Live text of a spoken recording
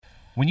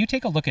When you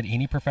take a look at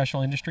any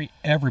professional industry,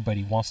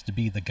 everybody wants to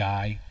be the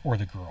guy or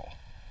the girl.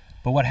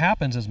 But what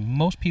happens is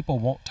most people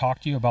won't talk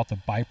to you about the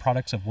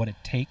byproducts of what it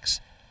takes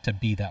to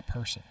be that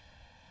person.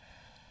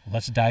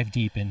 Let's dive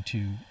deep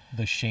into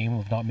the shame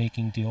of not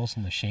making deals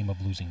and the shame of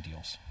losing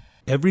deals.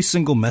 Every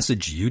single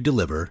message you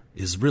deliver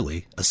is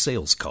really a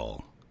sales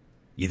call.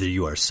 Either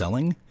you are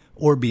selling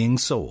or being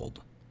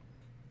sold.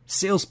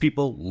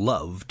 Salespeople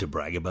love to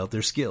brag about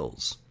their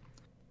skills.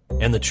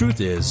 And the truth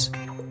is,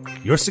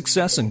 your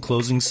success in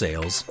closing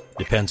sales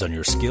depends on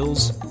your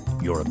skills,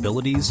 your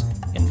abilities,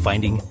 and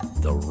finding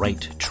the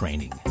right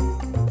training.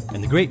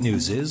 And the great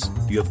news is,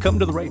 you have come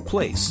to the right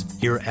place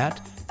here at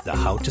the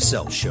How to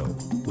Sell Show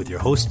with your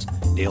hosts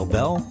Dale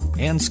Bell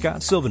and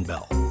Scott Sylvan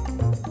Bell.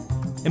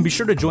 And be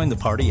sure to join the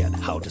party at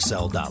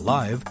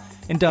howtosell.live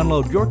and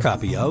download your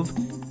copy of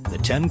The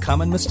 10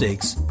 Common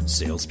Mistakes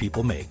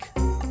Salespeople Make.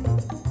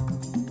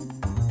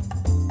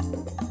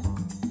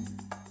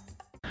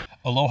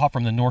 Aloha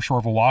from the North Shore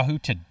of Oahu.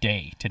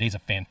 Today's a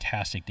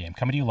fantastic day. I'm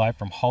coming to you live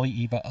from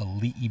Haleiwa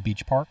Ali'i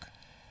Beach Park,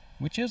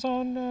 which is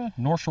on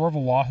North Shore of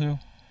Oahu,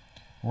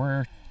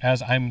 where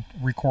as I'm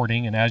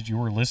recording and as you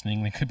were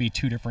listening, there could be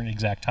two different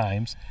exact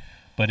times,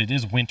 but it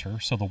is winter,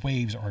 so the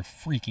waves are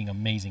freaking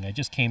amazing. I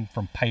just came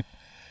from Pipe,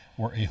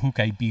 where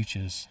Ehukai Beach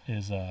is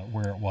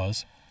where it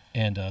was,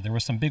 and there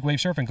was some big wave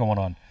surfing going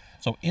on.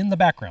 So in the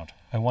background,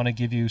 I want to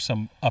give you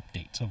some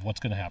updates of what's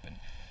going to happen.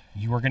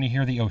 You are going to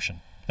hear the ocean.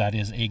 That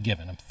is a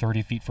given. I'm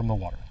 30 feet from the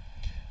water.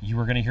 You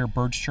are going to hear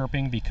birds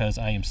chirping because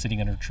I am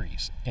sitting under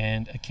trees.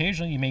 And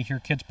occasionally you may hear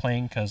kids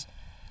playing because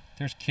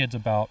there's kids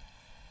about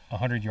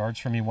 100 yards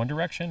from me one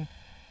direction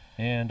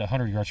and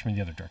 100 yards from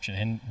the other direction.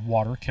 And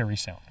water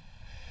carries sound.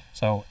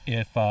 So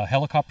if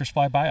helicopters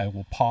fly by, I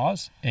will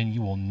pause and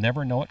you will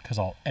never know it because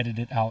I'll edit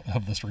it out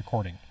of this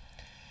recording.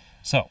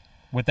 So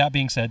with that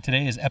being said,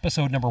 today is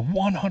episode number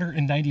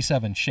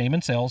 197, Shame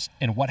in Sales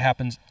and What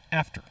Happens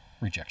After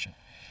Rejection.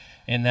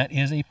 And that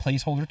is a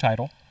placeholder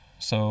title,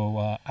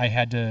 so I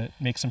had to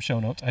make some show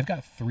notes. I've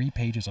got 3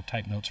 pages of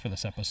type notes for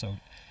this episode,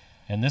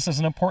 and this is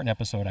an important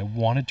episode. I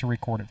wanted to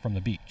record it from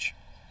the beach.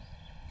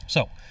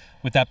 So,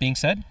 with that being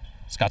said,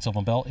 Scott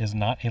Sylvan Bell is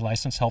not a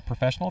licensed health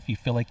professional. If you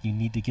feel like you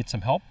need to get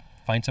some help,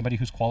 find somebody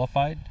who's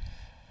qualified,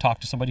 talk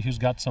to somebody who's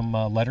got some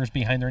letters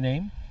behind their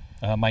name.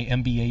 My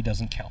MBA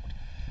doesn't count.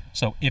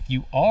 So if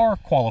you are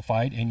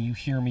qualified and you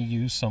hear me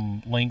use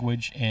some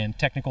language and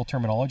technical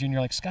terminology and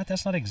you're like, Scott,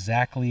 that's not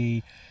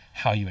exactly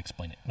how you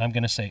explain it. And I'm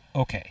going to say,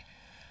 okay,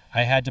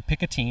 I had to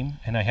pick a team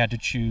and I had to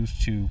choose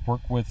to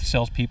work with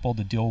salespeople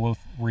to deal with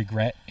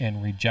regret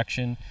and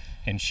rejection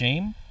and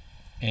shame.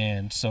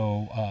 And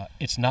so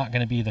it's not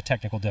going to be the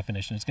technical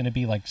definition. It's going to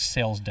be like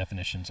sales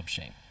definitions of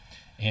shame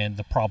and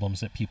the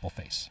problems that people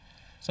face.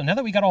 So now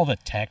that we got all the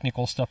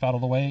technical stuff out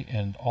of the way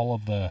and all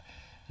of the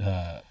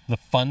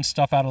fun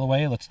stuff out of the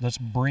way, let's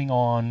bring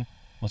on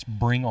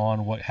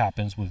what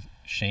happens with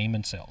shame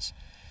in sales.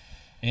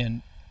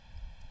 And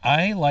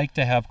I like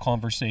to have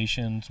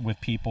conversations with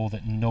people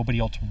that nobody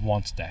else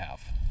wants to have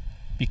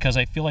because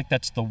I feel like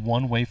that's the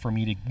one way for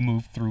me to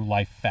move through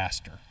life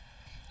faster.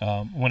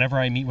 Whenever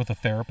I meet with a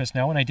therapist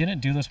now, and I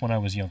didn't do this when I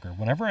was younger,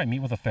 whenever I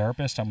meet with a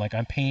therapist, I'm like,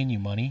 I'm paying you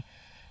money,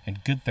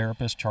 and good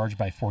therapists charge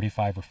by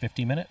 45 or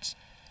 50 minutes,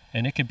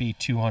 and it could be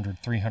 200,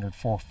 300,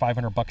 400,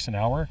 500 bucks an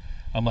hour.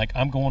 I'm like,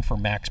 I'm going for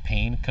max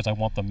pain because I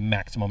want the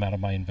maximum out of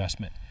my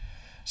investment.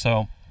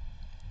 So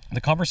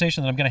the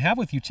conversation that I'm going to have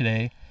with you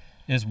today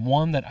is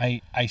one that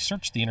I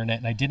searched the internet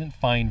and I didn't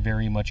find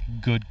very much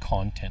good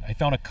content. I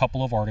found a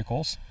couple of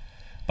articles,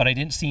 but I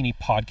didn't see any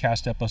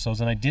podcast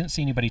episodes and I didn't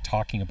see anybody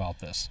talking about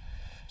this.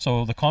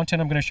 So the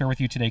content I'm going to share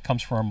with you today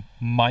comes from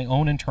my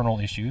own internal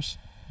issues,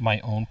 my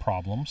own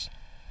problems,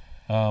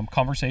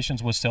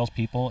 conversations with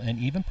salespeople, and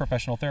even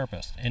professional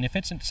therapists. And if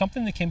it's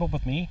something that came up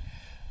with me,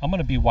 I'm going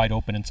to be wide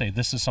open and say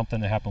this is something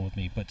that happened with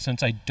me. But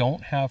since I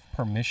don't have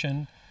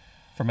permission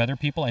from other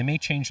people, I may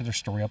change their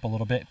story up a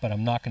little bit, but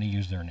I'm not going to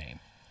use their name.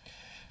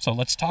 So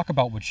let's talk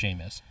about what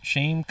shame is.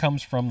 Shame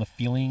comes from the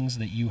feelings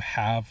that you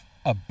have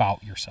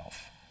about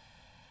yourself.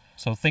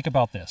 So think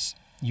about this.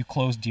 You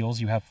close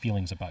deals, you have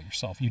feelings about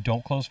yourself. You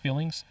don't close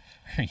deals,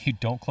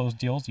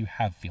 you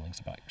have feelings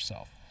about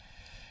yourself.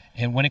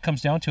 And when it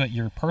comes down to it,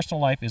 your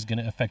personal life is going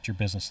to affect your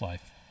business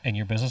life, and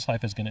your business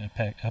life is going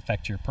to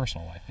affect your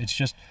personal life.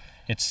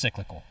 It's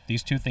cyclical.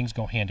 These two things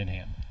go hand in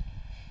hand.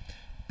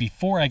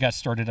 Before I got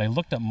started, I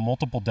looked at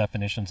multiple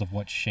definitions of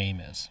what shame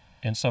is.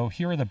 And so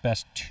here are the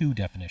best 2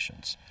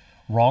 definitions.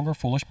 Wrong or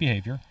foolish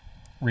behavior,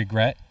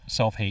 regret,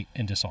 self-hate,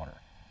 and dishonor.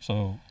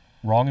 So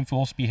wrong and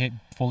foolish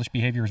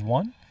behavior is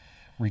one,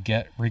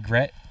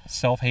 regret,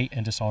 self-hate,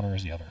 and dishonor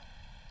is the other.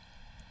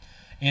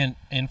 And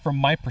from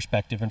my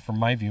perspective and from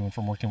my view and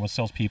from working with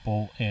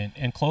salespeople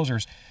and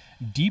closers,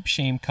 deep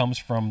shame comes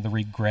from the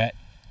regret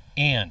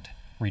and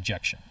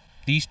rejection.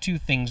 These two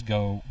things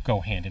go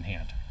hand in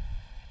hand.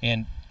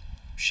 And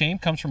shame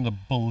comes from the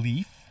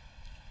belief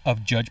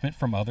of judgment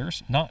from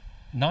others,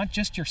 not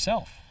just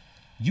yourself.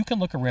 You can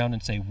look around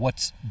and say,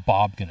 what's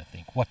Bob going to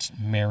think? What's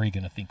Mary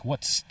going to think?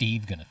 What's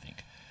Steve going to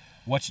think?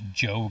 What's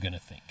Joe going to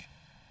think?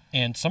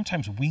 And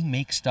sometimes we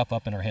make stuff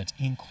up in our heads,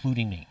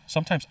 including me.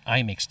 Sometimes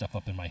I make stuff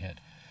up in my head.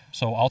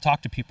 So I'll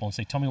talk to people and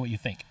say, tell me what you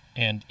think.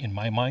 And in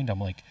my mind, I'm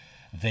like,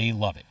 they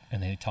love it.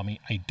 And they tell me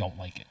I don't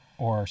like it.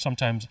 Or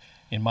sometimes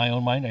in my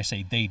own mind, I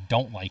say they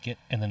don't like it.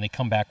 And then they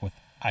come back with,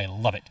 I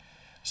love it.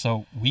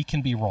 So we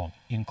can be wrong,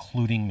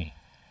 including me.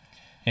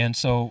 And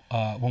so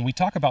when we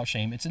talk about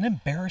shame, it's an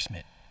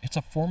embarrassment. It's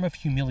a form of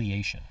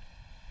humiliation.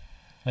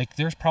 Like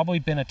there's probably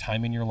been a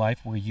time in your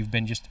life where you've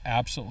been just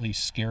absolutely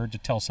scared to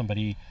tell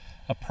somebody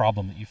a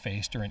problem that you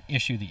faced or an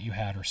issue that you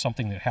had or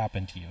something that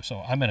happened to you.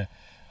 So I'm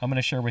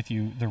gonna share with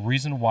you the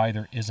reason why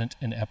there isn't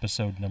an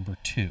episode number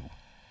 2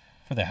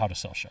 for the How to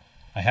Sell show.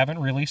 I haven't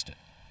released it.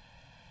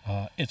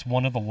 It's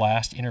one of the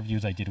last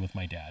interviews I did with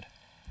my dad,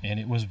 and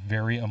it was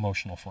very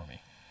emotional for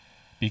me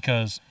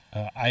because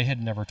I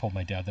had never told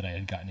my dad that I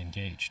had gotten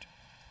engaged.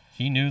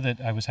 He knew that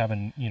I was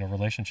having,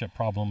 relationship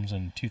problems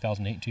in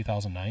 2008 and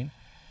 2009,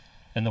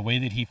 and the way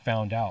that he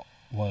found out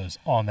was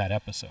on that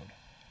episode.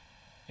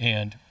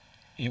 And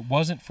it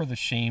wasn't for the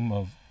shame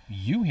of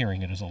you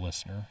hearing it as a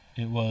listener.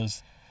 It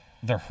was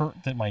the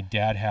hurt that my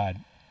dad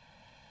had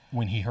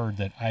when he heard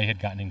that I had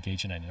gotten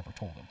engaged and I never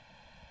told him.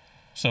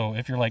 So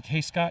if you're like,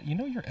 hey, Scott,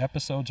 your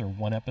episodes are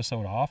one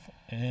episode off.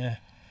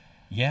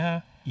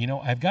 Yeah,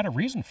 I've got a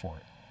reason for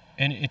it.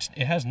 And it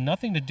has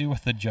nothing to do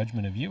with the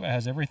judgment of you. It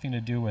has everything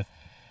to do with,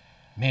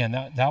 man,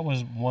 that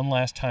was one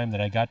last time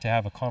that I got to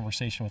have a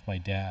conversation with my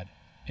dad.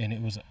 And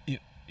it was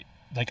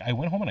like I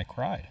went home and I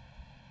cried.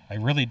 I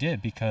really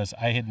did, because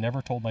I had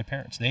never told my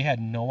parents. They had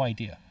no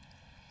idea.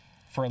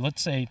 For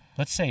let's say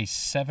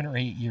 7 or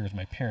 8 years,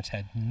 my parents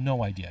had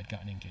no idea I'd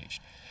gotten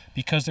engaged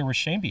because there was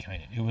shame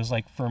behind it. It was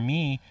like, for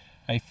me,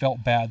 I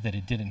felt bad that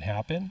it didn't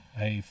happen.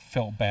 I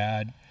felt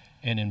bad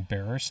and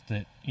embarrassed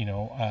that,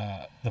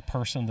 the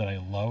person that I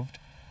loved,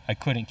 I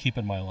couldn't keep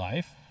in my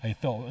life. I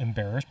felt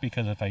embarrassed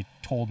because if I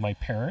told my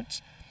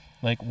parents,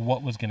 like,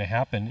 what was going to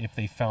happen if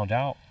they found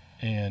out,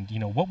 and,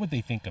 what would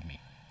they think of me?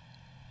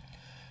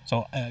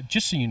 So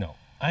just so you know,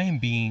 I am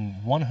being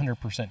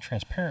 100%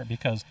 transparent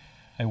because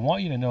I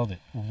want you to know that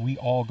we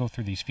all go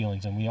through these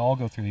feelings and we all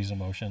go through these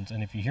emotions.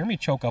 And if you hear me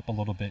choke up a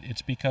little bit,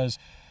 it's because,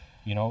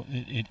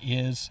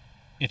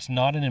 it's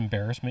not an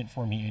embarrassment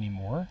for me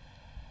anymore.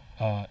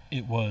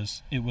 It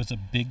was a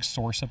big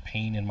source of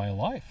pain in my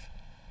life.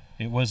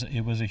 It was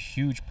a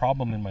huge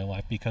problem in my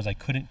life because I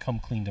couldn't come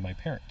clean to my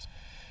parents.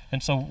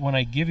 And so when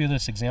I give you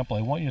this example,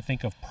 I want you to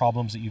think of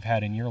problems that you've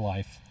had in your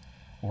life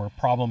or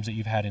problems that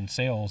you've had in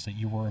sales that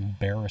you were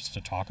embarrassed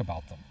to talk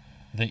about them,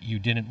 that you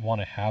didn't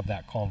want to have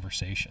that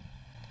conversation.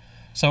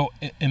 So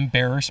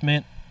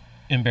embarrassment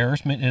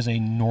is a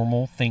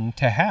normal thing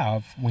to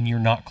have when you're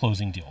not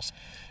closing deals.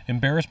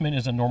 Embarrassment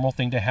is a normal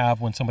thing to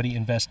have when somebody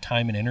invests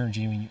time and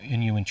energy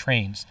in you in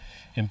trains.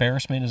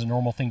 Embarrassment is a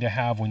normal thing to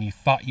have when you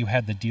thought you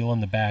had the deal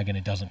in the bag and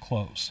it doesn't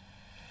close.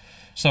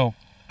 So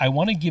I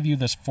want to give you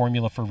this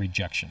formula for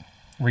rejection.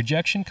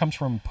 Rejection comes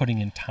from putting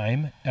in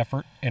time,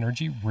 effort,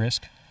 energy,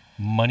 risk,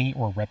 money,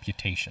 or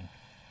reputation.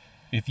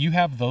 If you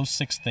have those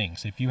 6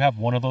 things, if you have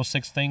one of those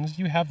 6 things,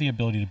 you have the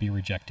ability to be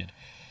rejected.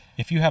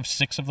 If you have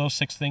 6 of those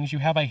 6 things, you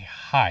have a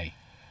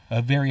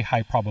very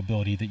high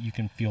probability that you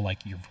can feel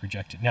like you're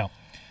rejected. Now,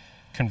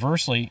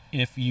 conversely,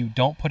 if you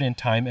don't put in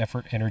time,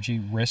 effort, energy,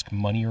 risk,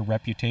 money, or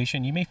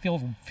reputation, you may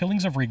feel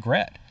feelings of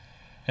regret.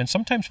 And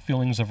sometimes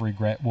feelings of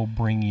regret will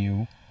bring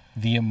you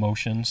the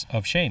emotions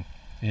of shame.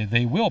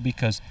 They will,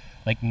 because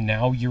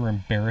now you're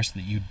embarrassed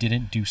that you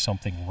didn't do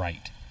something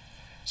right.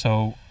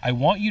 So I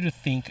want you to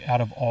think out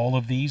of all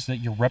of these that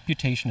your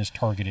reputation is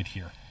targeted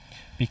here.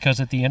 Because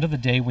at the end of the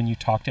day, when you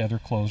talk to other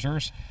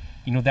closers,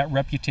 that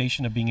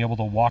reputation of being able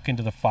to walk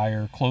into the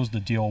fire, close the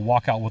deal,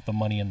 walk out with the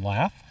money and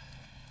laugh,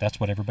 that's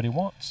what everybody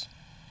wants.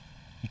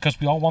 Because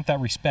we all want that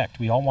respect.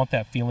 We all want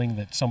that feeling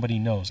that somebody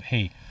knows,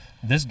 hey,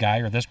 this guy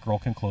or this girl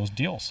can close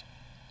deals.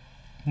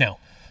 Now,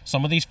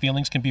 some of these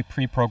feelings can be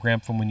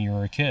pre-programmed from when you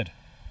were a kid.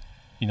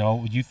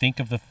 You think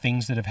of the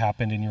things that have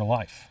happened in your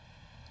life.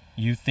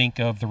 You think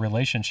of the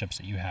relationships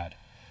that you had.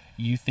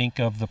 You think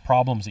of the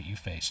problems that you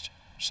faced.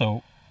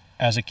 So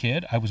as a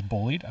kid, I was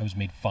bullied. I was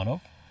made fun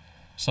of.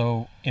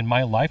 So in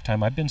my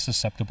lifetime, I've been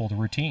susceptible to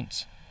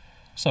routines.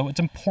 So it's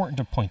important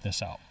to point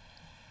this out.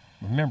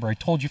 Remember, I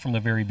told you from the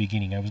very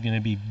beginning, I was going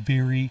to be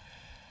very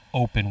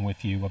open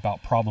with you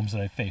about problems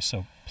that I face.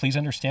 So please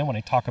understand, when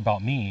I talk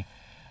about me,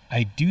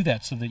 I do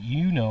that so that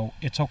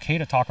it's okay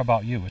to talk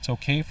about you. It's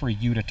okay for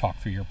you to talk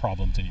through your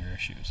problems and your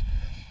issues.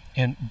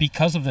 And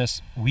because of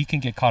this, we can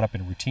get caught up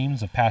in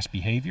routines of past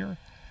behavior.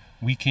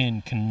 We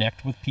can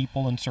connect with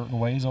people in certain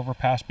ways over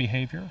past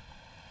behavior.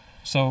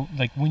 So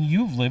when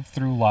you've lived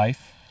through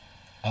life,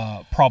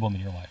 problem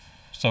in your life.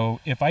 So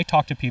if I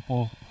talk to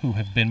people who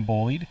have been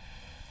bullied,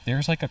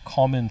 there's a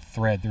common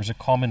thread. There's a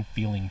common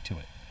feeling to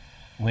it.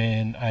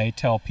 When I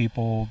tell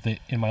people that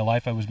in my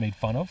life I was made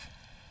fun of,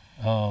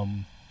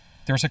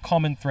 there's a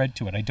common thread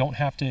to it. I don't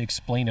have to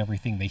explain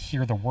everything. They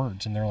hear the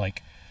words and they're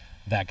like,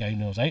 that guy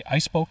knows. I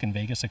spoke in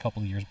Vegas a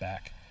couple of years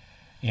back,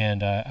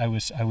 and I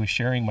was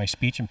sharing my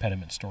speech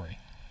impediment story,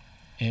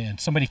 and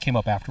somebody came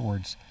up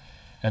afterwards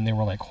and they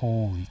were like,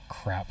 holy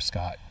crap,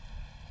 Scott,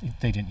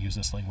 they didn't use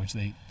this language.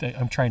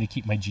 I'm trying to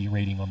keep my G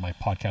rating on my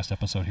podcast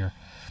episode here.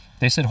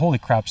 They said, holy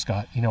crap,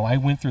 Scott, I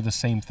went through the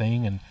same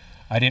thing, and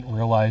I didn't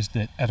realize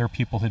that other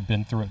people had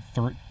been through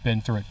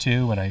it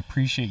too. And I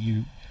appreciate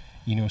you,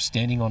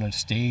 standing on a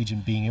stage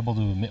and being able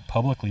to admit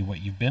publicly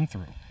what you've been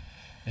through.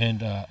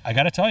 And I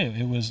got to tell you,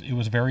 it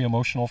was very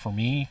emotional for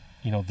me.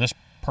 This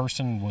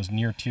person was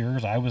near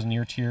tears. I was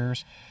near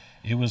tears.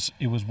 It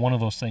was one of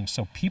those things.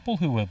 So people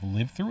who have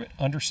lived through it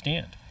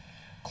understand.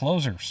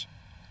 Closers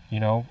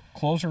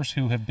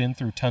who have been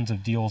through tons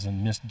of deals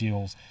and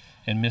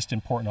missed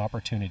important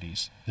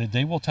opportunities, that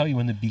they will tell you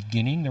in the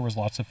beginning there was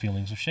lots of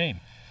feelings of shame.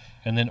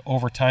 And then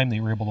over time they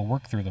were able to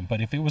work through them.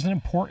 But if it was an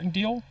important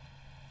deal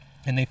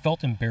and they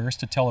felt embarrassed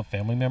to tell a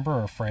family member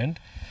or a friend,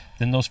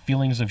 then those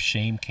feelings of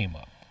shame came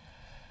up.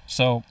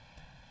 So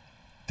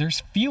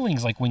there's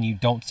feelings like when you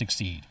don't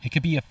succeed. It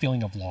could be a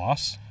feeling of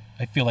loss.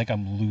 I feel like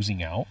I'm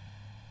losing out.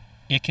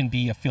 It can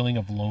be a feeling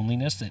of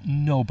loneliness that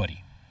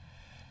nobody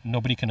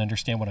can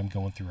understand what I'm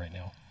going through right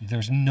now.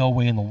 There's no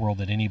way in the world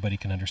that anybody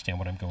can understand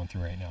what I'm going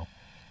through right now.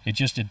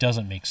 It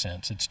doesn't make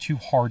sense. It's too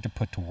hard to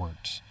put to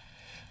words.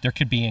 There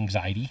could be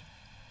anxiety.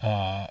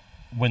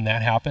 When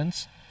that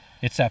happens,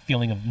 it's that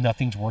feeling of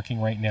nothing's working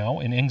right now.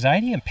 And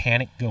anxiety and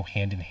panic go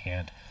hand in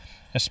hand,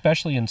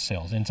 especially in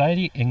sales.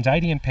 Anxiety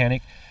and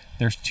panic,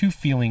 there's two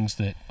feelings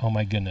that, oh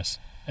my goodness,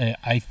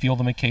 I feel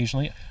them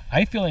occasionally.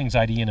 I feel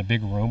anxiety in a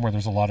big room where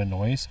there's a lot of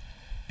noise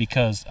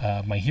because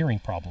my hearing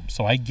problem.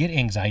 So I get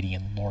anxiety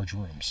in large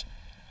rooms.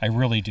 I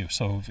really do.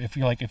 So if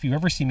you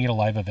ever see me at a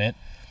live event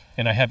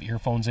and I have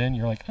earphones in,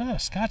 you're like,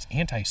 Scott's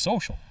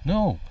antisocial.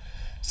 No,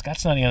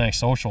 Scott's not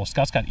antisocial.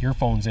 Scott's got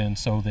earphones in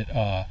so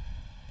that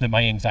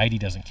my anxiety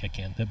doesn't kick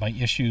in, that my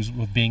issues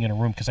with being in a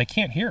room, because I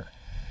can't hear.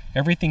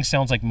 Everything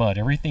sounds like mud.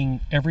 Everything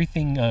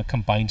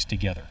combines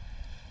together.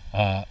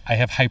 I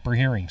have hyper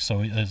hearing,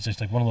 so it's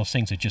just like one of those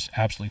things that just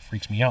absolutely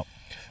freaks me out.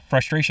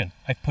 Frustration.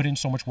 I've put in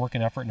so much work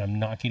and effort and I'm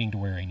not getting to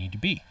where I need to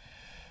be.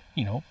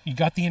 You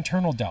got the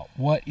internal doubt.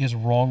 What is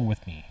wrong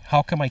with me?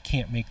 How come I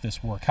can't make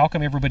this work? How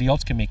come everybody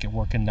else can make it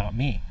work and not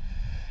me?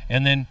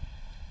 And then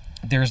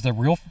there's the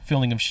real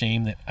feeling of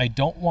shame that I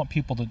don't want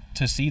people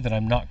to see that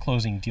I'm not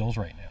closing deals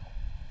right now.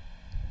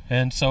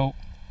 And so,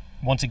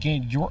 once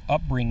again, your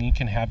upbringing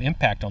can have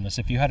impact on this.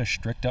 If you had a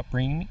strict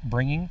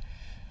upbringing,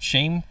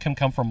 shame can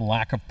come from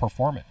lack of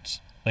performance.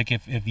 Like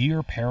if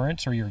your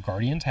parents or your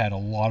guardians had a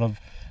lot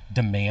of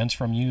demands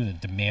from you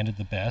that demanded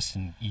the best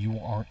and you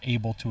aren't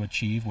able to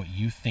achieve what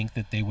you think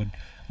that they would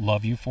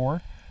love you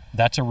for,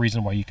 that's a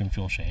reason why you can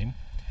feel shame.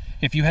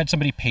 If you had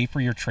somebody pay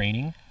for your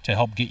training to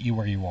help get you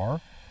where you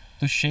are,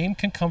 the shame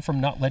can come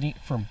from letting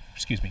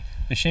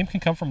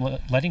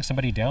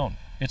somebody down.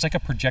 It's like a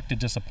projected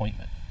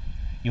disappointment.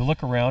 You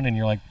look around and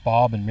you're like,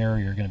 Bob and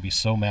Mary are going to be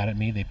so mad at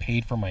me. They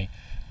paid for my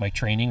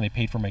training, they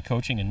paid for my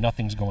coaching, and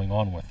nothing's going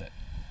on with it.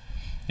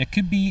 It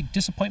could be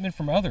disappointment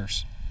from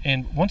others.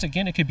 And once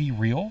again, it could be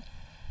real.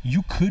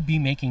 You could be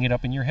making it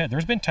up in your head.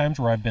 There's been times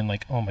where I've been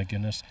like, oh my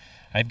goodness,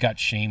 I've got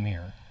shame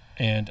here.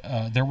 And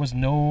there was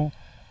no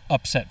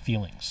upset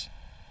feelings.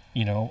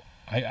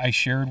 I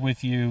shared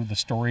with you the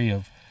story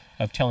of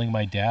telling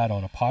my dad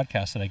on a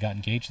podcast that I got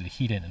engaged that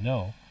he didn't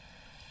know.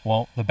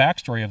 Well, the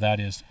backstory of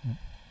that is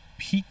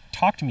he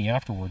talked to me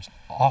afterwards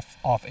off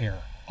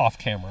air, off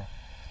camera.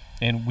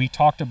 And we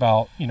talked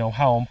about,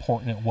 how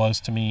important it was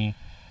to me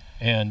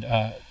and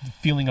the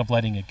feeling of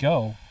letting it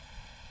go.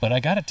 But I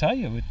got to tell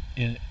you,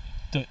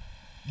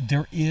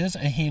 there is a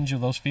hinge of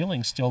those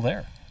feelings still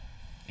there.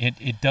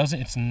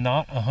 It's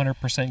not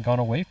 100% gone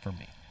away from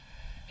me.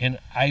 And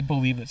I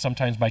believe that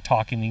sometimes by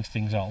talking these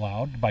things out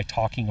loud, by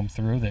talking them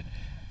through, that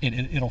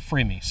it'll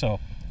free me.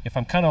 So if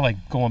I'm kind of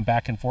like going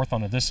back and forth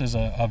on it, this is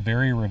a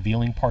very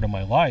revealing part of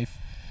my life.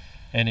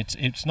 And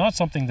it's not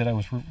something that I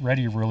was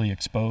ready to really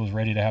expose,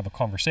 ready to have a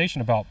conversation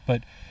about.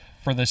 But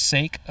for the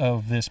sake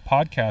of this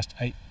podcast,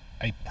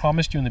 I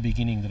promised you in the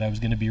beginning that I was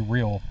going to be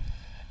real.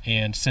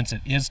 And since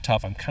it is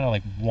tough, I'm kind of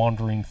like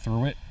wandering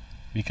through it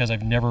because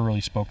I've never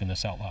really spoken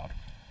this out loud.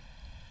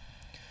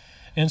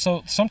 And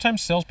so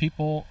sometimes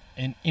salespeople,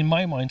 and in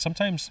my mind,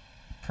 sometimes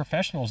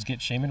professionals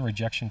get shame and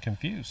rejection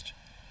confused.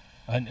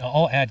 And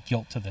I'll add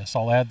guilt to this.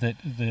 I'll add that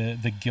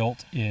the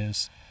guilt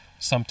is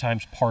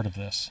sometimes part of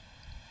this.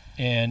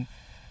 And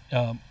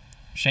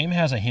shame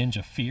has a hinge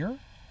of fear.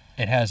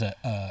 It has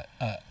a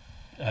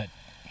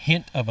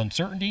hint of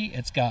uncertainty.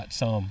 It's got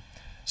some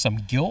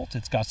guilt.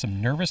 It's got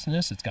some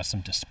nervousness. It's got some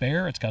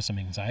despair. It's got some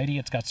anxiety.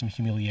 It's got some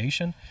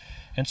humiliation.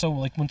 And so,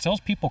 like, when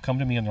salespeople come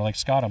to me and they're like,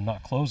 Scott, I'm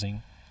not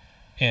closing,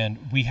 and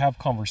we have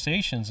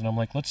conversations, and I'm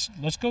like, let's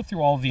go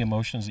through all of the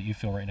emotions that you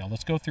feel right now.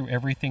 Let's go through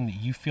everything that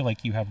you feel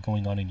like you have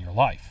going on in your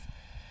life.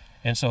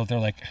 And so they're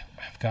like,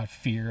 I've got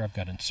fear, I've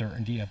got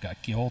uncertainty, I've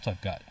got guilt,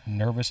 I've got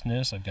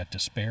nervousness, I've got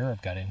despair,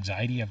 I've got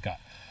anxiety, I've got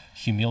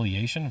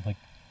humiliation. I'm like,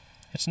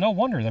 it's no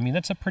wonder. I mean,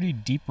 that's a pretty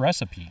deep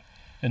recipe.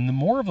 And the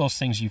more of those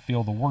things you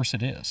feel, the worse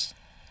it is.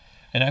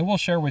 And I will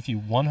share with you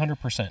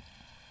 100%,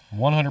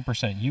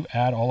 you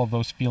add all of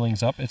those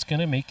feelings up, it's going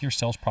to make your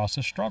sales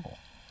process struggle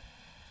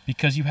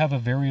because you have a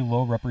very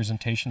low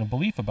representation of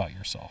belief about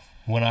yourself.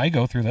 When I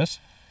go through this,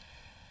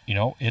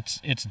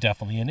 It's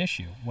definitely an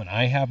issue. When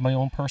I have my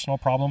own personal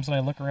problems and I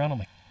look around, I'm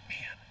like,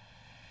 man,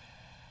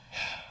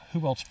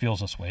 who else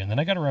feels this way? And then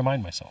I got to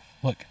remind myself,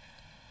 look,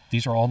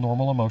 these are all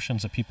normal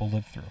emotions that people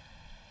live through.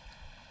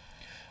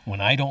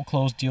 When I don't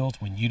close deals,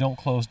 when you don't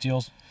close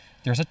deals,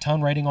 there's a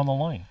ton riding on the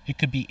line. It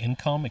could be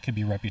income, it could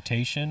be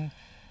reputation,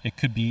 it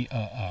could be,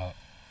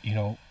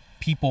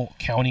 people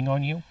counting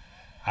on you.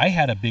 I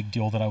had a big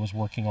deal that I was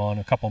working on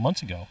a couple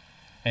months ago,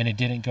 and it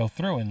didn't go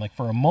through. And like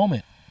for a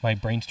moment, my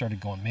brain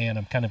started going, man,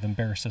 I'm kind of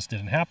embarrassed this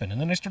didn't happen.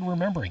 And then I started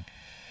remembering,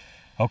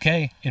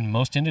 okay, in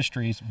most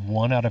industries,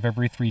 1 out of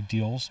every 3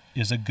 deals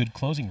is a good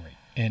closing rate.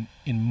 And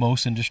in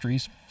most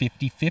industries,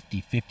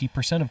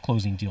 50% of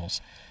closing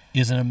deals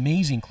is an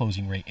amazing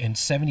closing rate. And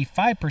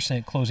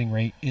 75% closing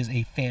rate is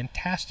a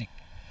fantastic.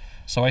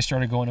 So I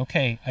started going,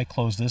 okay, I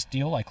closed this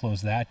deal, I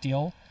closed that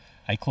deal,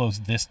 I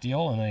closed this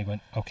deal, and I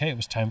went, okay, it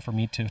was time for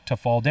me to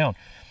fall down.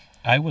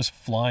 I was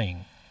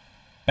flying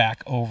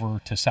back over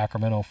to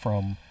Sacramento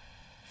from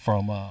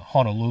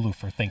Honolulu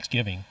for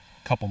Thanksgiving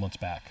a couple months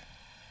back,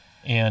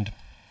 and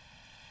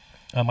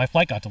my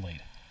flight got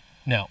delayed.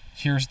 Now,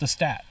 here's the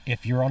stat.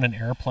 If you're on an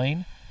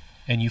airplane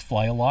and you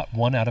fly a lot,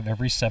 1 out of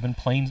every 7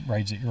 plane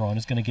rides that you're on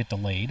is going to get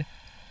delayed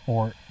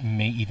or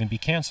may even be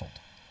canceled.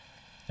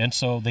 And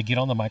so they get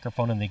on the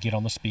microphone and they get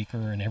on the speaker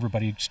and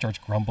everybody starts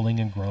grumbling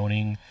and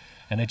groaning.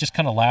 And I just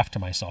kind of laughed to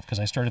myself because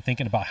I started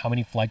thinking about how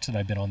many flights that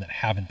I've been on that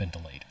haven't been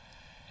delayed.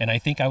 And I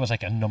think I was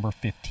like a number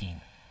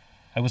 15.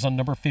 I was on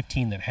number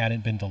 15 that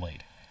hadn't been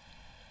delayed.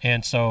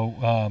 And so,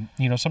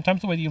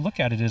 sometimes the way that you look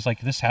at it is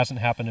like, this hasn't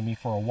happened to me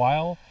for a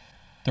while.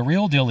 The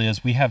real deal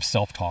is we have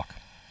self-talk.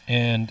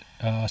 And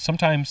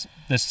sometimes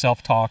this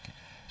self-talk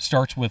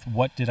starts with,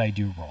 what did I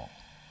do wrong?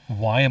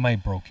 Why am I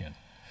broken?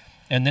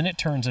 And then it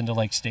turns into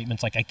like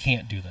statements like, I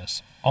can't do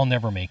this. I'll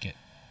never make it.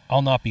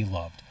 I'll not be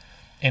loved.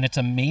 And it's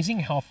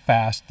amazing how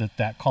fast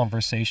that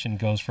conversation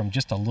goes from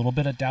just a little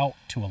bit of doubt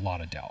to a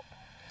lot of doubt.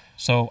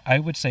 So I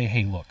would say,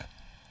 hey, look,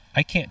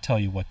 I can't tell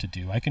you what to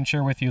do. I can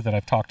share with you that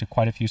I've talked to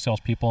quite a few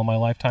salespeople in my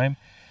lifetime,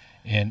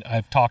 and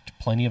I've talked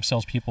plenty of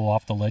salespeople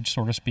off the ledge,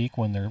 so to speak,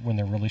 when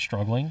they're really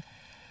struggling.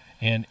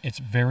 And it's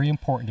very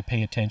important to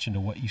pay attention to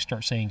what you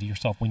start saying to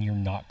yourself when you're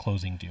not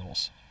closing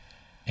deals.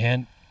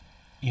 And,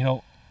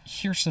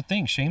 here's the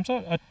thing. Shame's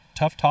a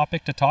tough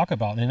topic to talk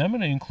about, and I'm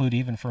going to include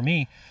even for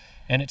me,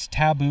 and it's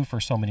taboo for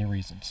so many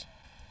reasons.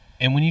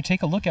 And when you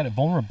take a look at it,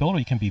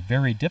 vulnerability can be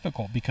very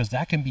difficult because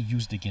that can be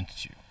used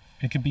against you.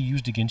 It can be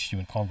used against you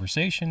in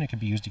conversation. It can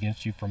be used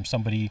against you from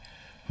somebody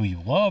who you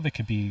love. It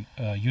could be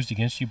used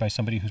against you by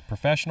somebody who's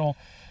professional.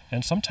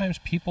 And sometimes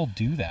people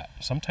do that.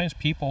 Sometimes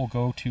people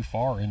go too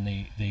far and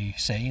they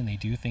say and they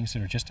do things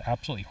that are just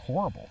absolutely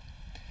horrible.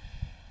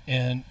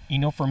 And,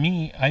 for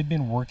me, I've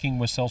been working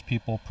with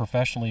salespeople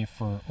professionally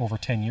for over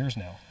 10 years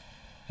now.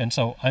 And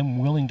so I'm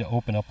willing to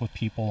open up with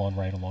people on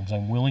ride-alongs.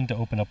 I'm willing to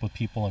open up with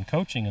people on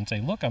coaching and say,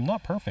 look, I'm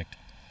not perfect.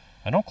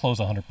 I don't close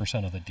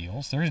 100% of the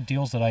deals. There's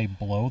deals that I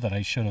blow that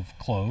I should have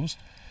closed.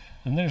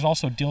 And there's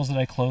also deals that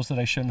I close that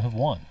I shouldn't have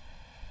won.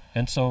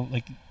 And so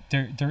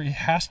there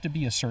has to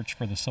be a search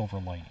for the silver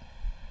lining.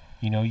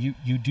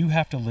 You do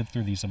have to live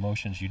through these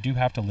emotions. You do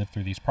have to live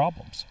through these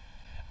problems.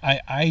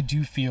 I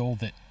do feel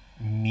that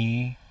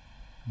me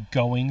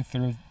going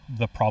through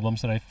the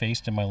problems that I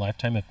faced in my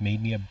lifetime have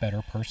made me a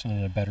better person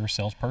and a better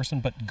salesperson,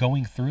 but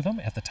going through them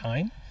at the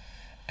time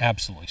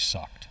absolutely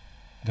sucked.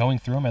 Going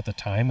through them at the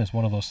time is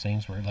one of those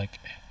things where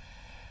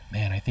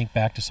I think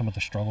back to some of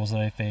the struggles that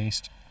I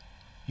faced,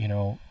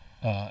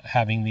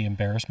 having the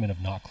embarrassment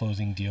of not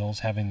closing deals,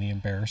 having the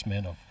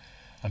embarrassment of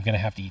I'm going to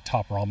have to eat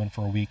top ramen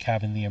for a week,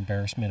 having the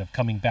embarrassment of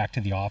coming back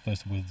to the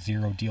office with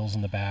 0 deals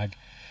in the bag,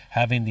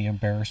 having the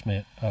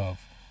embarrassment of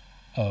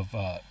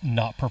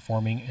not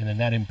performing, and then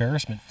that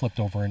embarrassment flipped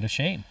over into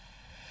shame.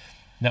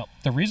 Now,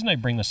 the reason I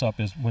bring this up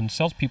is when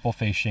salespeople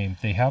face shame,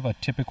 they have a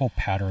typical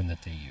pattern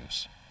that they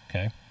use,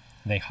 okay?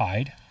 They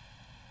hide.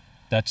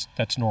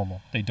 That's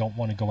normal. They don't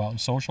want to go out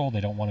and social.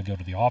 They don't want to go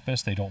to the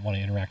office. They don't want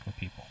to interact with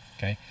people,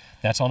 okay?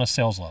 That's on a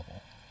sales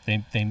level.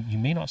 You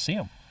may not see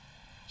them.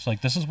 It's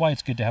like, this is why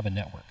it's good to have a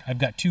network. I've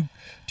got two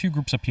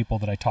groups of people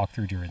that I talk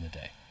through during the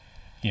day,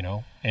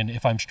 and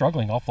if I'm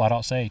struggling, I'll flat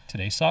out say,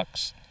 today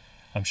sucks.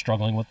 I'm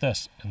struggling with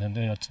this. And then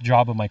it's the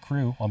job of my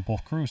crew on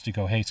both crews to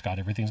go, hey, Scott,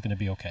 everything's going to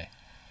be okay.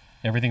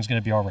 Everything's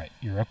going to be all right.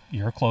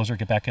 You're a closer.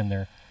 Get back in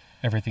there.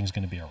 Everything's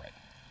going to be all right.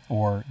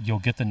 Or you'll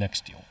get the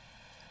next deal.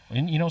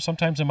 And,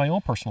 sometimes in my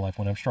own personal life,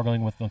 when I'm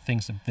struggling with the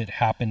things that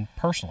happen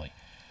personally,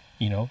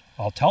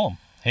 I'll tell them,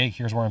 hey,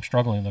 here's where I'm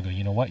struggling. They'll go,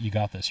 you know what? You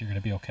got this. You're going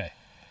to be okay.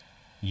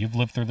 You've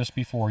lived through this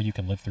before. You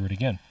can live through it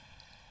again.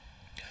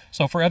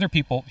 So for other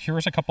people,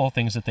 here's a couple of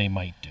things that they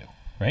might do,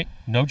 right?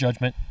 No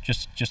judgment,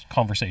 just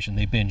conversation.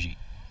 They binge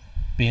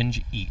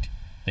eat.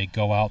 They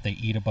go out, they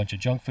eat a bunch of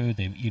junk food,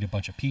 they eat a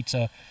bunch of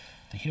pizza,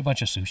 they eat a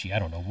bunch of sushi. I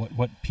don't know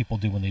what people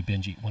do when they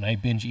binge eat. When I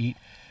binge eat,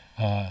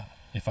 I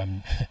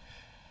haven't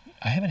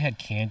had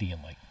candy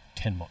in like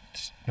 10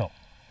 months. No,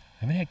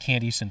 I haven't had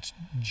candy since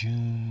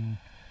June.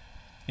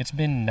 It's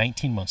been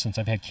 19 months since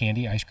I've had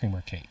candy, ice cream,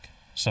 or cake.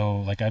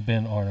 So I've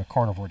been on a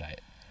carnivore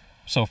diet.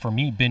 So for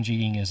me, binge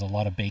eating is a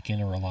lot of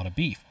bacon or a lot of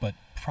beef. But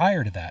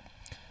prior to that,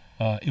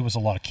 it was a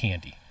lot of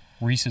candy.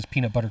 Reese's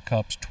peanut butter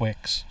cups,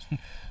 Twix,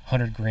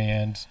 100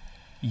 Grands,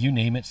 you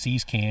name it,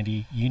 C's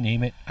candy, you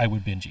name it, I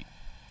would binge eat.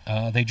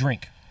 They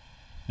drink.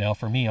 Now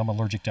for me, I'm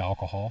allergic to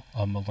alcohol.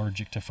 I'm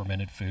allergic to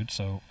fermented food,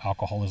 so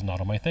alcohol is not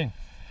on my thing.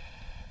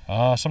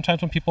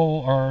 Sometimes when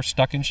people are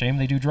stuck in shame,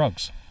 they do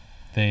drugs.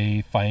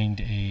 They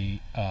find a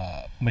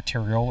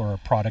material or a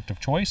product of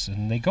choice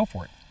and they go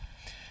for it.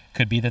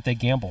 Could be that they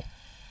gamble.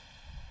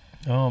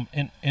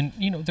 And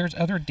there's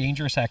other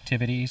dangerous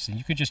activities, and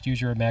you could just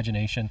use your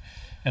imagination,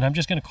 and I'm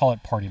just going to call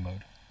it party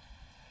mode.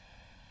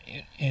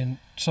 And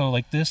so,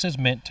 like, this is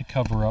meant to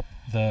cover up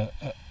the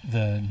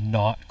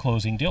not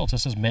closing deals.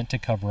 This is meant to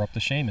cover up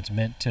the shame. It's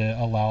meant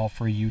to allow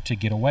for you to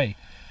get away.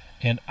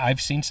 And I've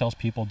seen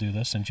salespeople do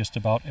this in just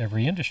about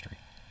every industry.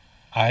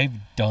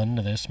 I've done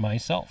this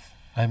myself.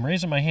 I'm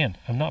raising my hand.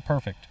 I'm not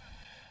perfect.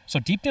 So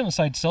deep down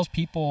inside,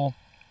 salespeople,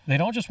 they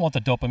don't just want the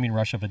dopamine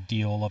rush of a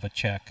deal, of a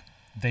check.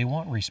 They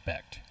want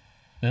respect.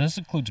 And this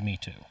includes me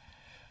too.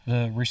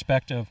 The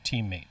respect of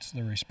teammates,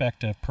 the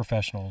respect of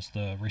professionals,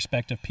 the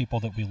respect of people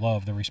that we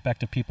love, the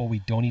respect of people we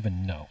don't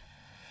even know.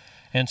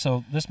 And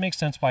so this makes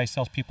sense why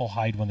salespeople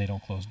hide when they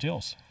don't close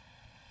deals.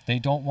 They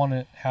don't want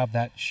to have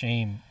that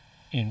shame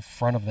in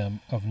front of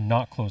them of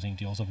not closing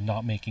deals, of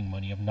not making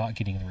money, of not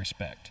getting the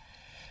respect.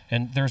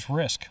 And there's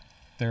risk.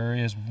 There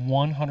is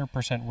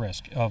 100%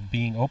 risk of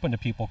being open to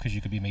people because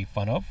you could be made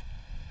fun of.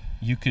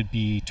 You could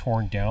be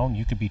torn down.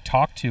 You could be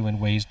talked to in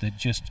ways that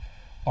just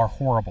are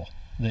horrible,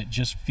 that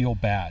just feel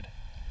bad.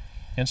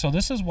 And so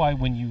this is why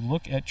when you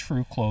look at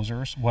true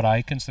closers, what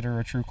I consider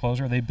a true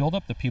closer, they build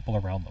up the people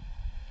around them.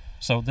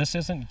 So this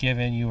isn't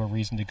giving you a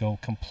reason to go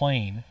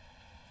complain,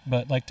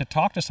 but like to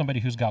talk to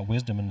somebody who's got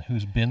wisdom and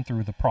who's been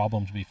through the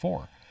problems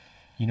before.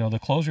 The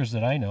closers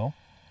that I know,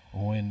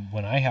 when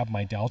I have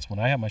my doubts, when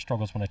I have my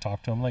struggles, when I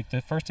talk to them, like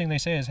the first thing they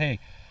say is, hey,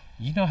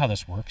 you know how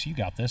this works. You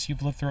got this.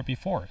 You've lived through it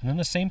before. And then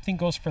the same thing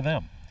goes for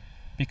them,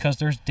 because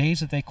there's days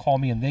that they call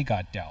me and they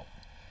got doubt.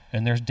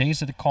 And there's days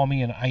that they call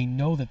me and I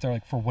know that they're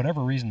like, for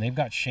whatever reason, they've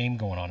got shame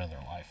going on in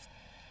their life.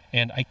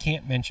 And I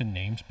can't mention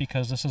names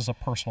because this is a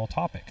personal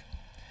topic.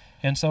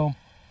 And so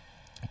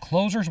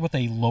closers with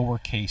a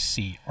lowercase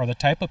c are the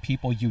type of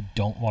people you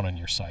don't want on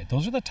your side.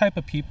 Those are the type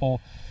of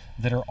people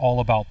that are all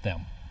about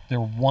them. They're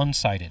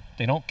one-sided.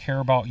 They don't care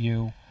about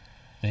you.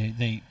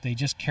 They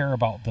just care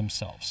about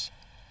themselves.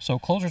 So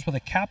closers with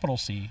a capital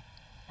C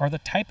are the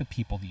type of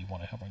people that you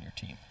want to have on your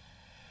team.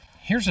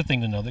 Here's the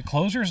thing to know, that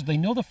closers, they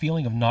know the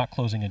feeling of not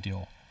closing a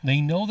deal.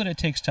 They know that it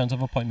takes tons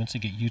of appointments to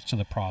get used to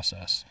the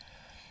process.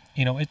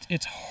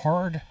 It's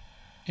hard.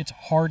 It's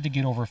hard to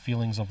get over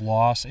feelings of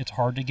loss. It's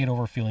hard to get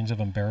over feelings of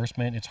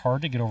embarrassment. It's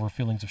hard to get over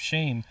feelings of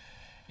shame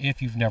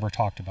if you've never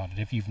talked about it,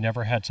 if you've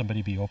never had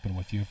somebody be open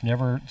with you,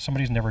 if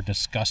somebody's never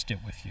discussed it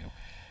with you,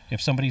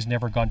 if somebody's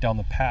never gone down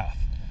the path.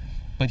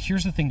 But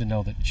here's the thing to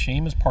know, that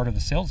shame is part of the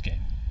sales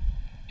game.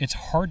 It's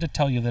hard to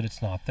tell you that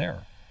it's not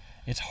there.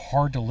 It's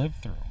hard to live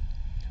through.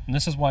 And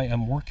this is why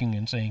I'm working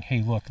and saying,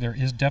 hey, look, there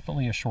is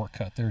definitely a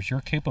shortcut. There's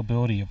your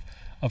capability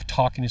of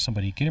talking to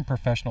somebody, getting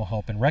professional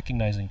help, and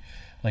recognizing,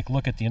 like,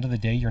 look, at the end of the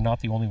day, you're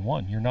not the only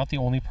one. You're not the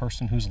only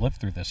person who's lived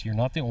through this. You're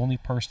not the only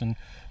person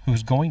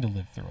who's going to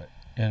live through it.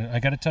 And I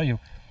got to tell you,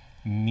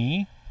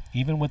 me,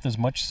 even with as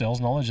much sales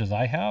knowledge as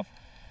I have,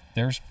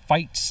 there's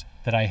fights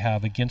that I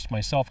have against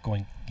myself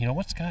going, you know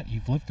what, Scott,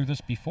 you've lived through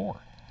this before.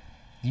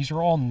 These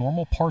are all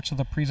normal parts of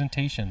the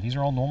presentation. These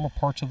are all normal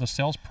parts of the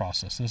sales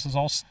process. This is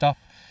all stuff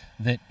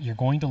that you're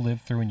going to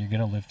live through and you're going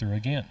to live through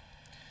again.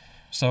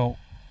 So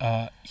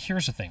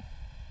here's the thing.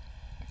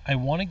 I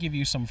want to give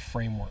you some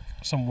framework,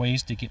 some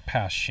ways to get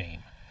past shame.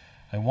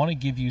 I want to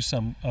give you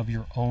some of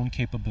your own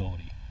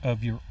capability,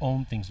 of your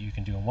own things that you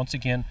can do. And once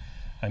again,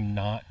 I'm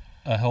not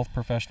a health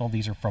professional.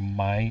 These are from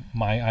my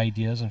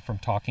ideas and from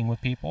talking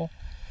with people.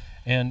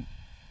 And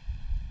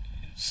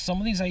some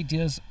of these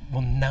ideas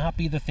will not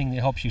be the thing that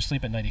helps you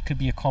sleep at night. It could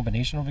be a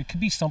combination of it. It could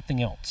be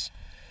something else.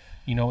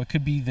 It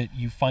could be that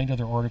you find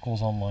other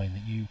articles online,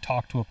 that you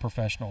talk to a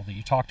professional, that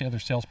you talk to other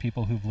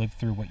salespeople who've lived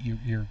through what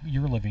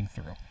you're living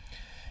through.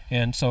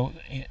 And so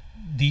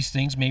these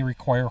things may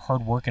require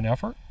hard work and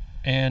effort,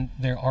 and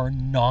they are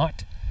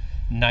not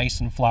nice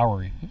and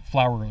flowery.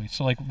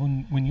 So like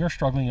when you're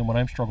struggling and when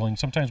I'm struggling,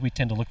 sometimes we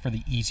tend to look for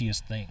the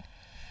easiest thing.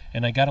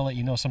 And I got to let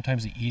you know,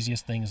 sometimes the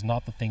easiest thing is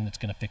not the thing that's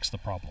going to fix the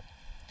problem.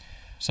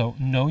 So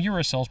know you're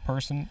a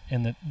salesperson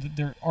and that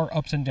there are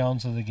ups and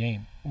downs of the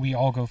game. We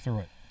all go through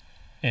it.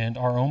 And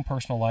our own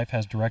personal life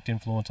has direct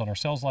influence on our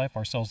sales life.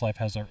 Our sales life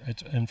has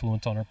its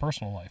influence on our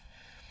personal life.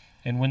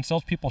 And when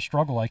salespeople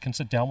struggle, I can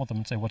sit down with them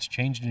and say, what's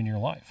changed in your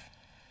life?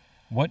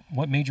 What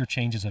major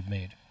changes have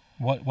made?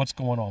 What's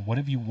going on? What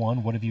have you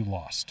won? What have you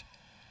lost?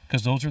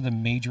 Because those are the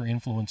major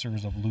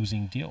influencers of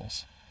losing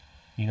deals.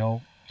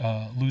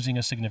 Losing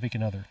a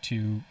significant other,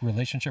 to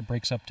relationship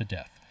breaks up to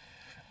death.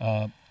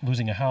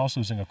 Losing a house,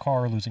 losing a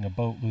car, losing a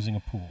boat, losing a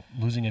pool,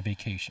 losing a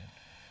vacation,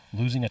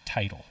 losing a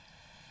title.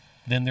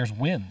 Then there's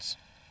wins.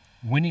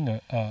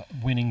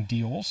 Winning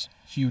deals,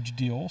 huge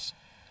deals,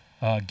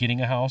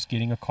 getting a house,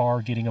 getting a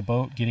car, getting a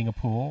boat, getting a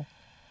pool,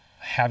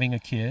 having a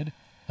kid.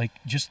 Like,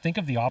 just think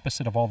of the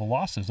opposite of all the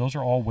losses. Those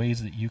are all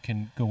ways that you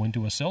can go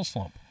into a sales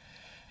slump.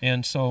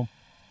 And so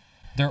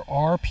there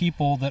are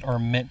people that are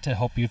meant to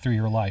help you through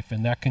your life,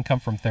 and that can come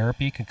from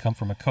therapy, can come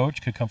from a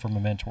coach, could come from a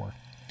mentor.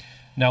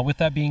 Now, with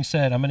that being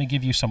said, I'm going to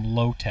give you some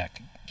low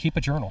tech. Keep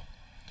a journal,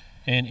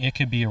 and it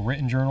could be a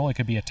written journal, it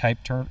could be a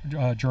typed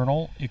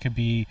journal, it could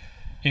be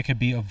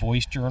a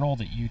voice journal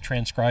that you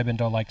transcribe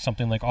into like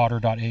something like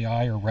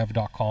otter.ai or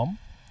rev.com.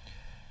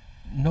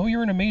 Know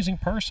you're an amazing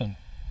person,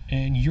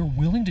 and you're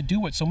willing to do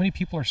what so many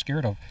people are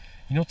scared of.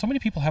 You know, so many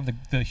people have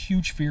the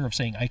huge fear of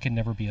saying, I could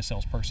never be a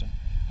salesperson.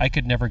 I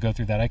could never go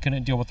through that. I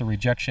couldn't deal with the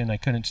rejection. I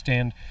couldn't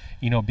stand,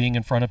 being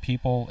in front of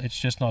people. It's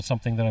just not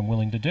something that I'm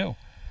willing to do.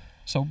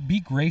 So be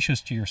gracious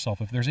to yourself.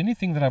 If there's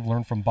anything that I've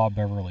learned from Bob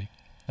Beverly,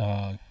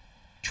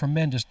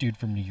 tremendous dude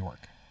from New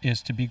York,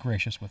 is to be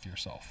gracious with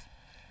yourself.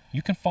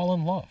 You can fall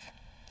in love.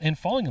 And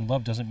falling in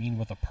love doesn't mean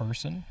with a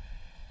person.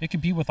 It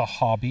could be with a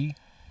hobby.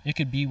 It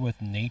could be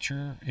with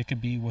nature. It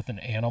could be with an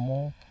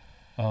animal.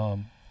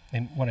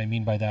 And what I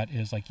mean by that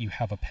is, like, you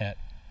have a pet,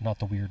 not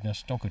the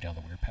weirdness. Don't go down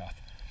the weird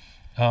path.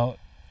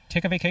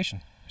 Take a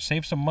vacation,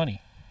 save some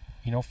money,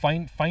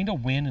 find a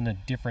win in a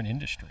different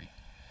industry.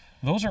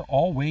 Those are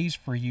all ways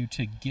for you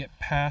to get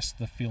past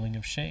the feeling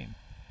of shame,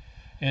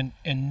 and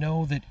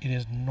know that it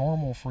is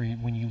normal for you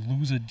when you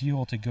lose a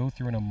deal to go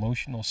through an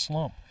emotional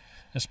slump.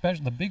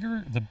 Especially the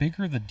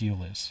bigger the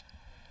deal is,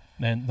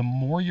 and the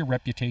more your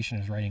reputation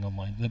is writing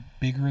online, the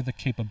bigger the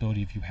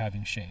capability of you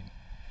having shame.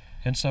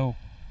 And so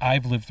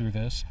I've lived through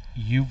this,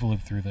 you've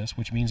lived through this,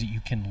 which means that you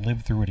can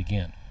live through it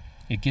again.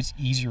 It gets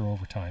easier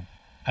over time.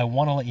 I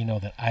want to let you know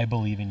that I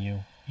believe in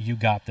you. You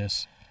got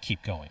this.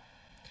 Keep going.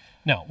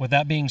 Now, with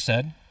that being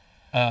said,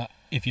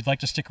 if you'd like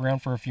to stick around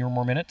for a few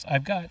more minutes,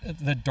 I've got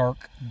the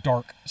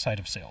dark side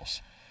of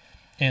sales.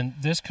 And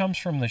this comes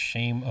from the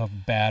shame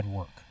of bad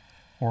work,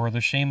 or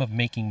the shame of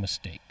making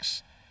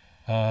mistakes.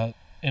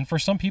 And for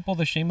some people,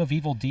 the shame of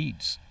evil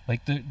deeds.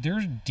 Like,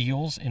 there's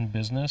deals in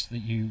business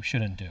that you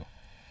shouldn't do.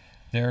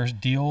 There's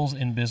deals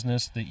in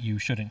business that you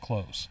shouldn't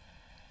close.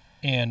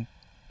 And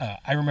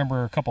I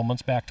remember a couple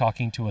months back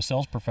talking to a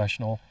sales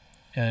professional,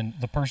 and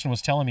the person was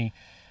telling me,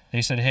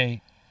 they said,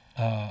 hey,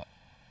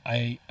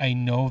 I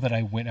know that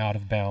I went out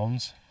of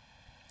bounds,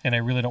 and I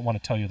really don't want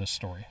to tell you this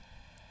story.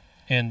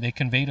 And they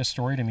conveyed a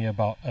story to me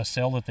about a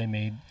sale that they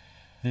made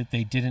that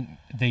they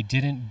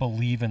didn't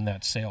believe in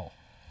that sale.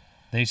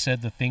 They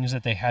said the things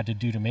that they had to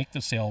do to make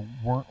the sale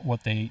weren't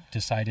what they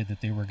decided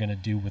that they were going to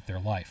do with their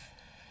life.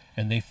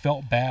 And they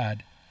felt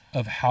bad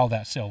of how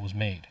that sale was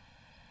made.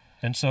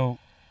 And so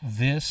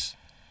this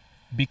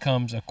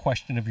becomes a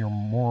question of your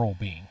moral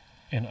being.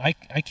 And I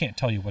can't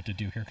tell you what to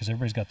do here, because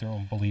everybody's got their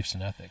own beliefs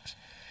and ethics.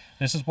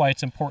 This is why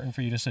it's important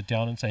for you to sit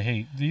down and say,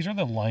 hey, these are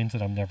the lines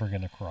that I'm never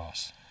going to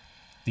cross.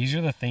 These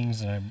are the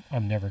things that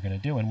I'm never going to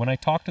do. And when I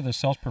talked to the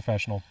sales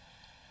professional,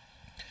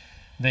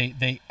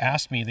 they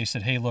asked me, they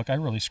said, hey, look, I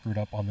really screwed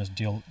up on this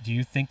deal. Do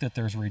you think that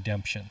there's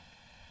redemption?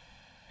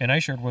 And I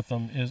shared with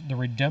them, the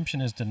redemption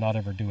is to not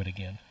ever do it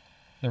again.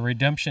 The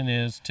redemption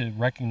is to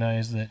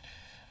recognize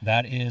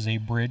that is a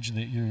bridge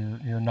that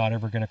you're not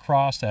ever going to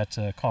cross. That's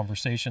a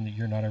conversation that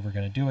you're not ever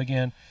going to do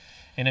again.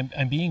 And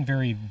I'm being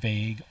very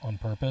vague on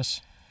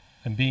purpose.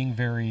 I'm being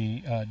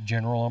very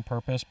general on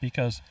purpose,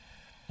 because,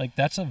 like,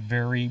 that's a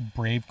very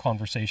brave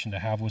conversation to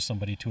have with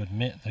somebody, to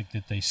admit, like,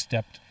 that they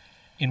stepped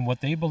in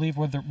what they believe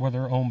were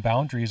their own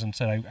boundaries and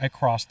said, I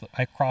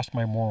crossed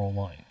my moral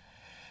line.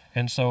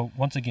 And so,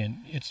 once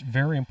again, it's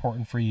very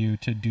important for you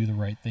to do the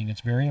right thing.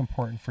 It's very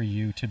important for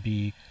you to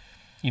be,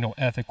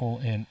 ethical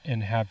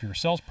and have your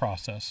sales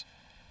process.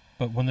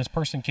 But when this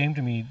person came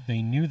to me,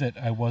 they knew that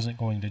I wasn't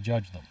going to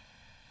judge them.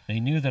 They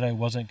knew that I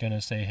wasn't going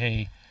to say,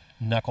 hey,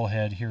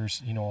 knucklehead,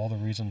 here's, all the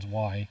reasons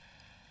why.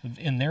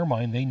 In their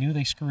mind, they knew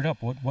they screwed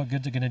up. What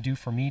good's it going to do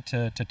for me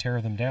to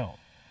tear them down?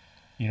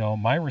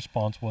 My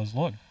response was,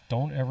 look,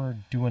 don't ever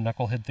do a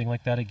knucklehead thing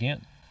like that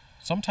again.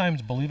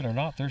 Sometimes, believe it or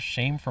not, there's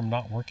shame from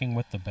not working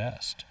with the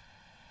best.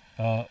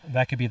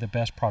 That could be the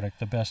best product,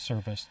 the best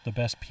service, the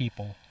best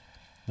people,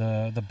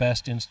 the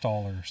best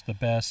installers, the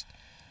best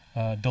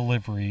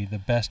delivery, the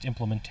best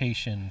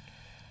implementation,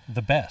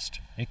 the best.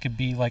 It could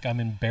be like, I'm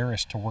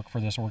embarrassed to work for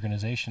this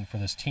organization, for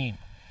this team.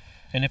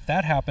 And if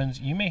that happens,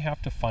 you may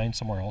have to find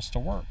somewhere else to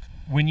work.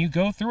 When you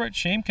go through it,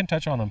 shame can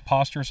touch on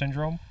imposter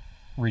syndrome,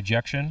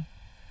 rejection,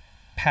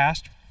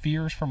 past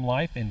fears from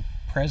life, and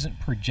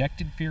present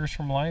projected fears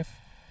from life,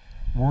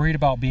 worried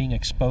about being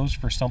exposed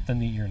for something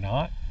that you're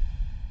not,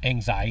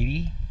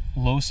 anxiety,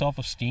 low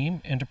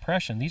self-esteem, and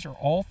depression. These are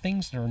all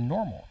things that are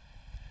normal.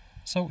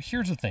 So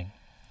here's the thing.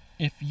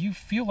 If you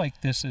feel like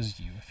this is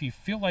you, if you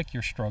feel like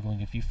you're struggling,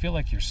 if you feel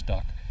like you're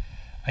stuck,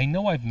 I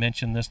know I've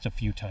mentioned this a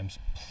few times.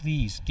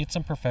 Please get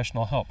some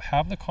professional help.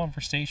 Have the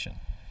conversation.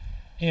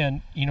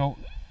 And,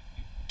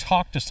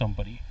 talk to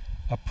somebody,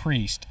 a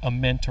priest, a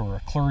mentor,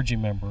 a clergy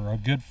member, a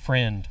good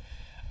friend.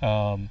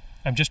 I'm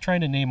just trying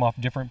to name off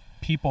different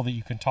people that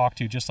you can talk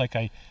to, just like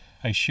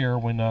I share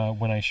when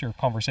I share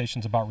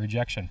conversations about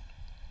rejection.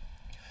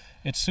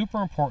 it's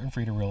super important for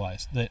you to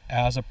realize that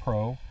as a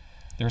pro,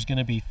 there's going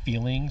to be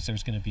feelings,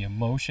 there's going to be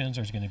emotions,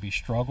 there's going to be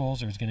struggles,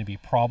 there's going to be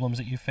problems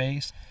that you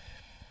face.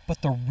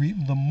 But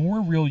the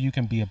more real you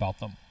can be about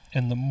them,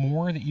 and the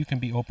more that you can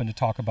be open to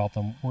talk about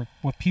them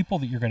with people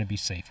that you're going to be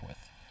safe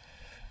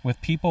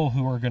with people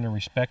who are going to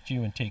respect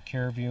you and take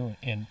care of you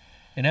and,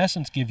 in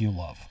essence, give you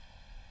love.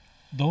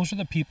 Those are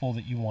the people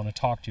that you want to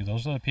talk to.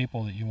 Those are the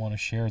people that you want to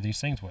share these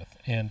things with.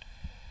 And,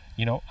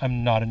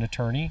 I'm not an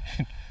attorney.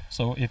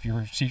 So if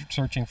you're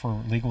searching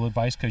for legal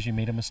advice because you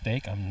made a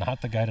mistake, I'm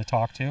not the guy to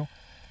talk to.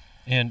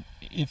 And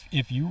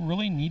if you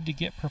really need to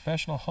get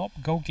professional help,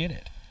 go get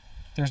it.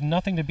 There's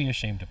nothing to be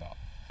ashamed about.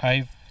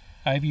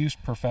 I've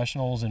used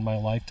professionals in my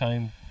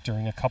lifetime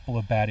during a couple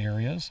of bad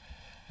areas,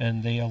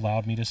 and they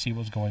allowed me to see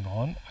what's going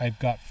on. I've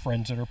got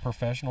friends that are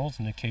professionals,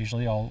 and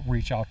occasionally I'll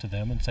reach out to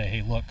them and say,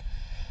 hey, look,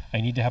 I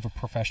need to have a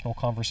professional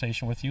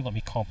conversation with you. Let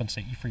me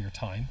compensate you for your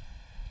time.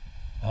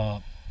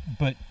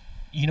 But,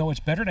 it's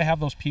better to have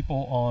those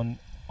people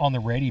on the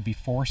ready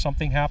before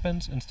something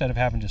happens instead of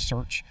having to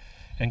search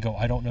and go,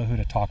 I don't know who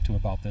to talk to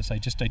about this. I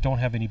don't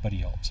have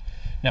anybody else.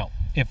 Now,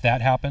 if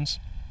that happens,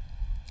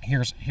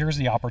 here's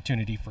the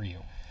opportunity for you.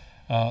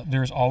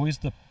 There's always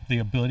the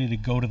ability to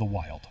go to the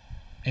wild.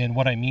 And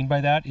what I mean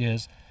by that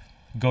is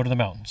go to the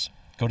mountains,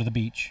 go to the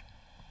beach,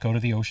 go to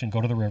the ocean,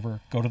 go to the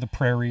river, go to the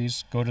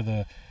prairies, go to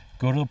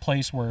the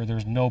place where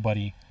there's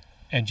nobody,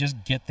 and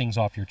just get things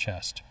off your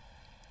chest.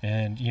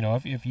 And,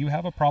 if you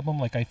have a problem,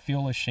 like I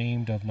feel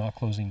ashamed of not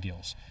closing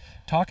deals,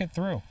 talk it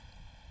through.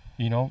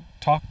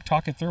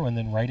 Talk it through and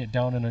then write it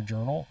down in a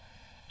journal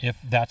if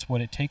that's what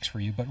it takes for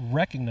you. But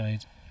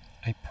recognize,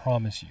 I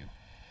promise you,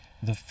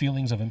 the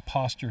feelings of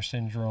imposter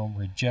syndrome,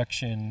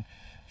 rejection,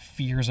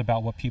 fears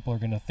about what people are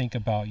going to think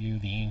about you,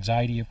 the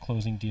anxiety of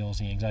closing deals,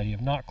 the anxiety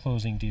of not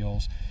closing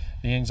deals,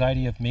 the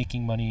anxiety of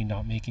making money,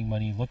 not making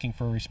money, looking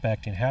for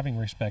respect and having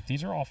respect,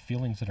 these are all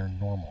feelings that are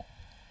normal.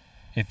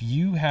 If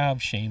you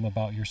have shame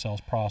about your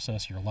sales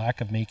process, your lack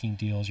of making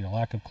deals, your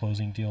lack of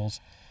closing deals,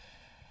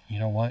 you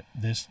know what?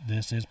 This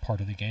is part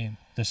of the game.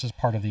 This is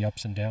part of the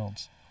ups and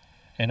downs.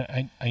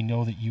 And I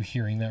know that you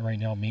hearing that right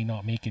now may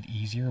not make it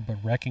easier, but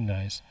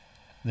recognize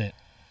that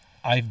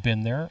I've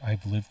been there.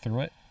 I've lived through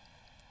it.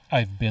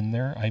 I've been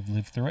there. I've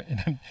lived through it.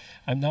 And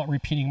I'm not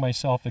repeating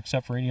myself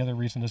except for any other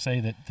reason to say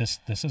that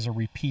this is a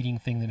repeating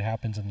thing that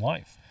happens in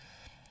life.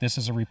 This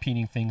is a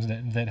repeating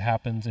thing that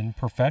happens in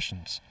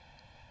professions.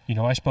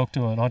 I spoke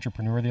to an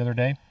entrepreneur the other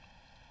day,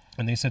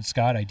 and they said,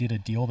 Scott, I did a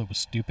deal that was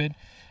stupid,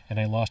 and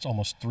I lost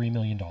almost $3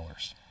 million.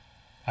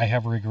 I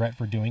have regret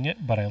for doing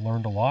it, but I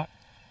learned a lot.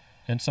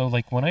 And so,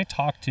 when I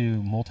talk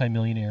to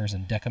multimillionaires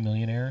and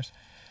decamillionaires,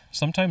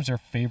 sometimes their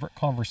favorite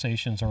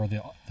conversations are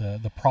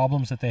the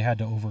problems that they had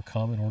to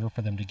overcome in order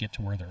for them to get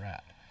to where they're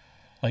at.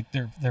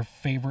 Their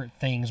favorite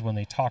things when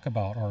they talk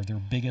about are their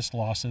biggest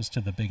losses to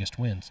the biggest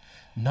wins.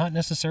 Not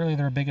necessarily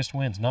their biggest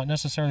wins, not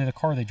necessarily the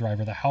car they drive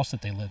or the house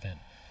that they live in.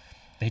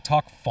 They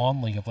talk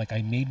fondly of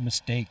I made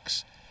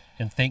mistakes,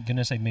 and thank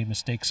goodness I made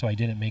mistakes so I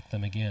didn't make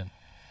them again.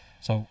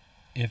 So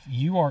if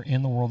you are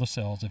in the world of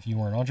sales, if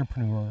you are an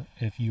entrepreneur,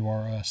 if you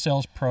are a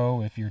sales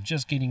pro, if you're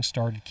just getting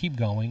started, keep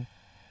going.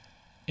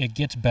 It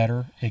gets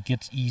better, it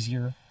gets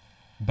easier,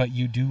 but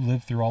you do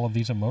live through all of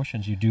these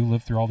emotions. You do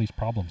live through all these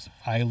problems.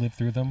 If I live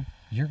through them,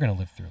 you're going to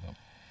live through them.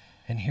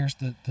 And here's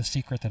the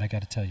secret that I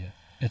got to tell you.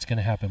 It's going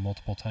to happen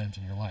multiple times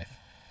in your life.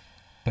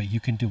 But you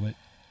can do it.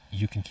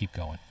 You can keep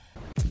going.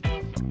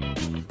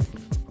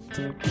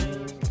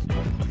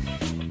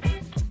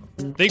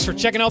 Thanks for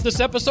checking out this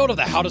episode of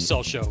the How to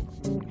Sell Show.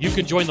 You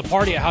can join the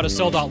party at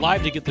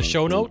howtosell.live to get the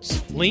show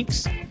notes,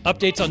 links,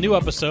 updates on new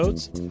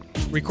episodes,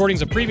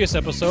 recordings of previous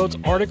episodes,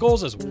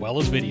 articles, as well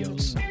as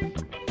videos.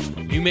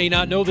 You may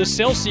not know this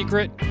sales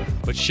secret,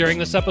 but sharing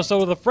this episode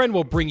with a friend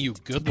will bring you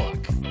good luck.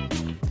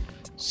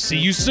 See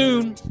you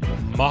soon.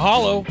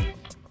 Mahalo.